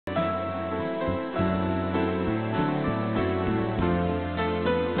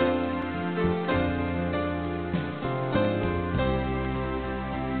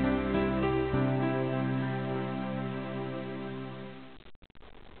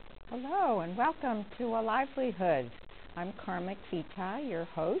Hello and welcome to A Livelihood. I'm Karma Kita, your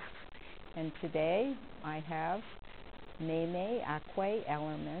host, and today I have MeiMei Akwai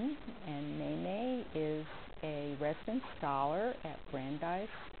Ellerman, and MeiMei is a resident scholar at Brandeis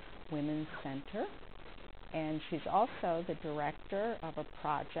Women's Center, and she's also the director of a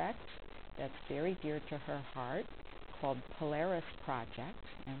project that's very dear to her heart called Polaris Project,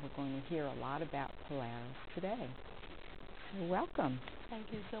 and we're going to hear a lot about Polaris today. So welcome. Thank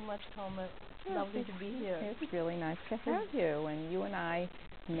you so much, Karma. It's lovely to be here. It's really nice to have you. And you and I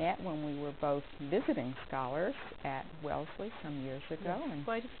met when we were both visiting scholars at Wellesley some years ago. Yes, and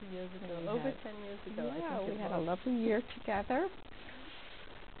quite a few years ago, over 10 years ago. Yeah, I think we had a lovely year together.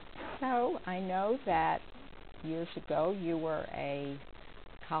 So I know that years ago you were a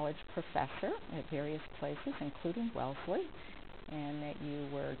college professor at various places, including Wellesley, and that you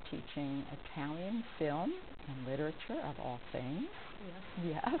were teaching Italian film and literature, of all things.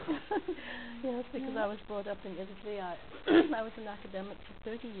 Yes. Yes, because I was brought up in Italy. I was an academic for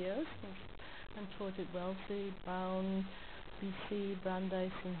 30 years and taught at Wellesley, Brown, BC,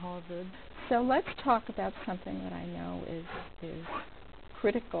 Brandeis, and Harvard. So let's talk about something that I know is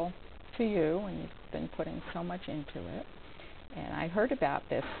critical to you, and you've been putting so much into it. And I heard about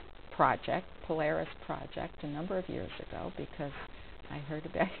this project, Polaris Project, a number of years ago because I heard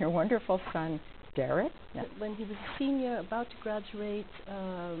about your wonderful son, Derek. When he was a senior, about to graduate,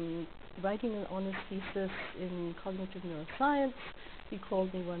 writing an honors thesis in cognitive neuroscience, he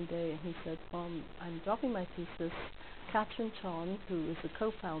called me one day and he said, "Mom, I'm dropping my thesis. Catherine Chan, who is the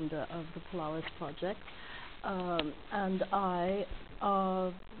co-founder of the Polaris Project, and I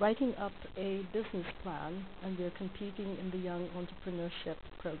are writing up a business plan, and we're competing in the Young Entrepreneurship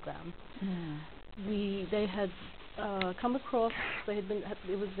Program." They had come across, they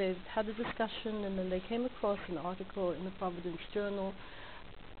had a discussion, and then they came across an article in the Providence Journal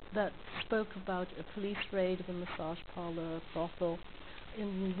that spoke about a police raid of a massage parlor, brothel,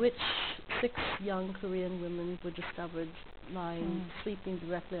 in which 6 young Korean women were discovered lying, sleeping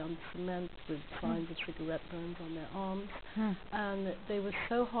directly on cement with signs of cigarette burns on their arms. And they were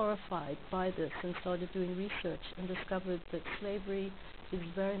so horrified by this and started doing research and discovered that slavery is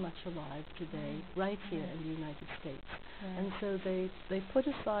very much alive today, right here in the United States. And so they put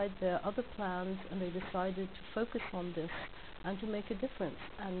aside their other plans and they decided to focus on this and to make a difference.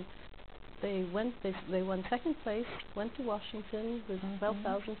 And they won second place, went to Washington with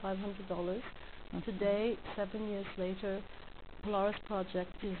 $12,500. Today, 7 years later, Polaris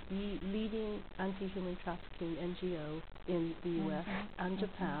Project is the leading anti-human trafficking NGO in the U.S. and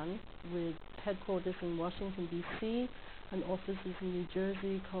Japan, with headquarters in Washington, D.C., and offices in New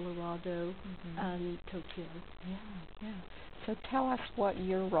Jersey, Colorado, and Tokyo. So tell us what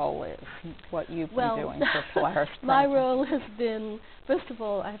your role is, what you've been doing for Polaris Project. My role has been, first of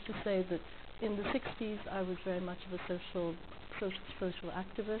all, I have to say that in the 60s I was very much of a social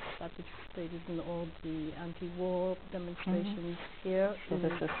activist. I participated in all the anti-war demonstrations here. So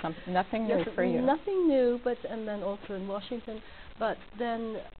this is nothing new for you. Nothing new, and then also in Washington. But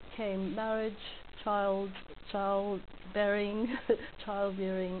then came marriage, childbearing,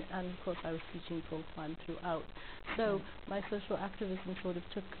 and of course I was teaching full-time throughout. So my social activism sort of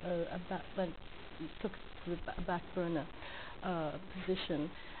took a back burner position.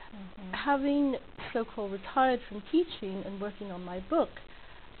 Having so-called retired from teaching and working on my book,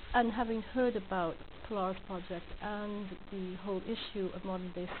 and having heard about Polaris Project and the whole issue of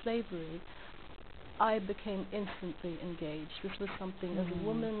modern-day slavery, I became instantly engaged. This was something, as a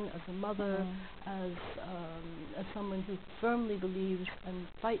woman, as a mother, as someone who firmly believes and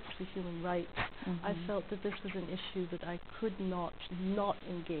fights for human rights, I felt that this was an issue that I could not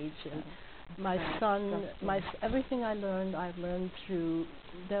engage in. My son, everything I've learned through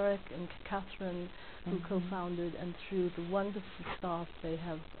Derek and Catherine, who co-founded, and through the wonderful staff they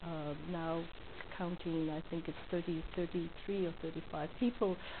have now, counting, I think it's 33 or 35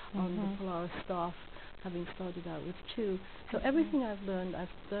 people on the Polaris staff, having started out with 2. So everything I've learned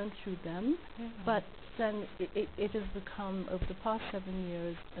through them, but then it has become, over the past 7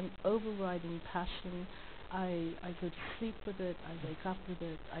 years, an overriding passion. I go to sleep with it, I wake up with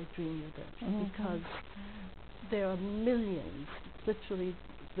it, I dream with it, because there are millions, literally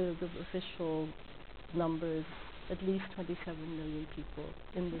the official numbers, at least 27 million people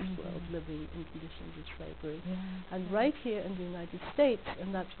in this world living in conditions of slavery. And right here in the United States,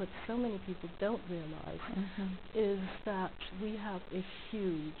 and that's what so many people don't realize, is that we have a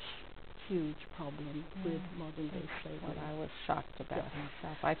huge problem with modern-day slavery. What I was shocked about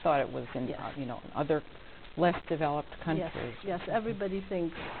myself. I thought it was in other less developed countries. Yes, everybody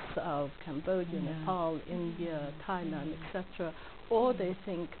thinks of Cambodia, Yeah. Nepal, India, Thailand, etc. Or they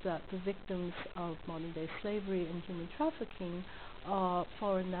think that the victims of modern-day slavery and human trafficking are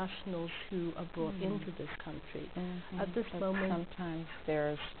foreign nationals who are brought into this country. At this But moment, sometimes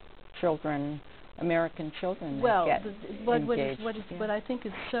there's children, American children well, that get engaged. what I think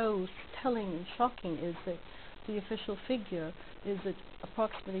is so telling and shocking is that the official figure is that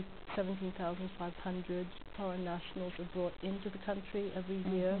approximately 17,500 foreign nationals are brought into the country every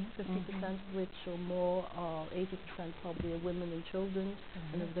year, 50% of which or more are 80% probably are women and children,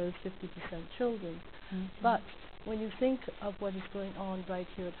 and of those 50% children. But when you think of what is going on right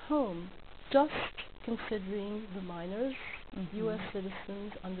here at home, just considering the minors, U.S.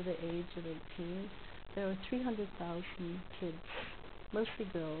 citizens under the age of 18, there are 300,000 kids, mostly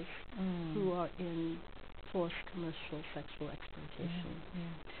girls, who are in forced commercial sexual exploitation.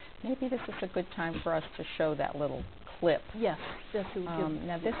 Maybe this is a good time for us to show that little clip. Yes, yes.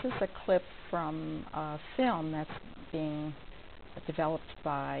 Now this is a clip from a film that's being developed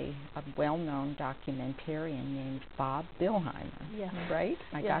by a well-known documentarian named Bob Billheimer. Yes. Right?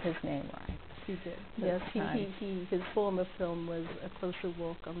 I got his name right. He did. Yes, his former film was A Closer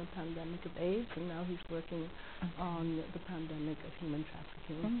Walk on the Pandemic of AIDS, and now he's working on the pandemic of human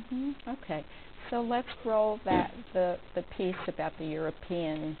trafficking. Okay, so let's roll the piece about the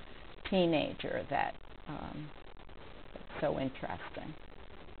European teenager that's so interesting.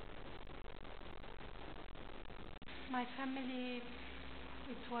 My family,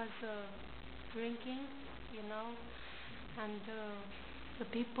 it was drinking, and the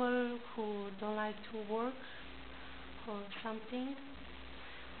people who don't like to work or something.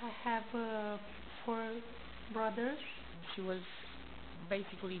 I have 4 brothers. She was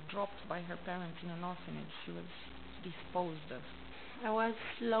basically dropped by her parents in an orphanage. She was disposed of. I was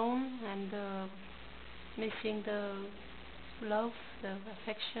alone and missing the love, the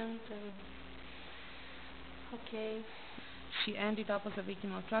affection. Okay. She ended up as a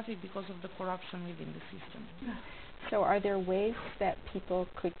victim of trafficking because of the corruption within the system. So are there ways that people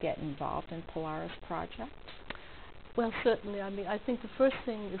could get involved in Polaris Project? Well, certainly. I mean, I think the first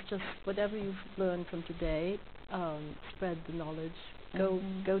thing is just whatever you've learned from today, spread the knowledge.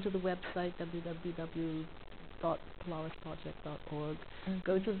 Go to the website, www.polarisproject.org.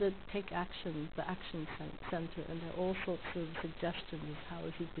 Go to the Take Action, the Action Center, and there are all sorts of suggestions as how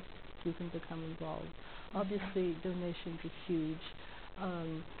you can become involved. Obviously, donations are huge.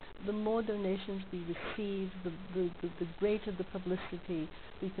 The more donations we receive, the greater the publicity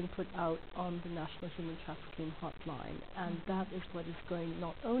we can put out on the National Human Trafficking Hotline. And that is what is going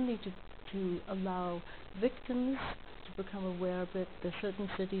not only to allow victims to become aware of it. There are certain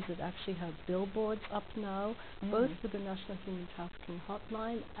cities that actually have billboards up now, both with the National Human Trafficking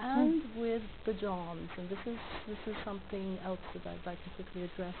Hotline and with the Johns. And this is something else that I'd like to quickly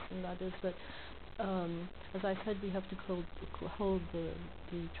address, and that is that as I said, we have to hold the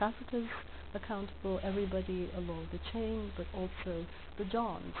traffickers accountable, everybody along the chain, but also the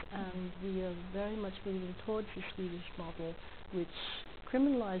Johns. And we are very much moving towards the Swedish model, which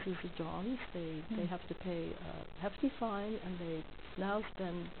criminalizes the Johns. They have to pay a hefty fine, and they now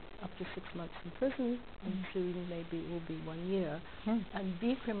spend up to 6 months in prison, and soon maybe it will be 1 year, and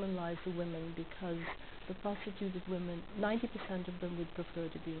decriminalize the women, because the prostituted women, 90% of them would prefer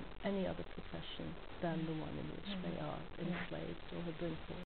to be in any other profession than the one in which they are enslaved or have been forced.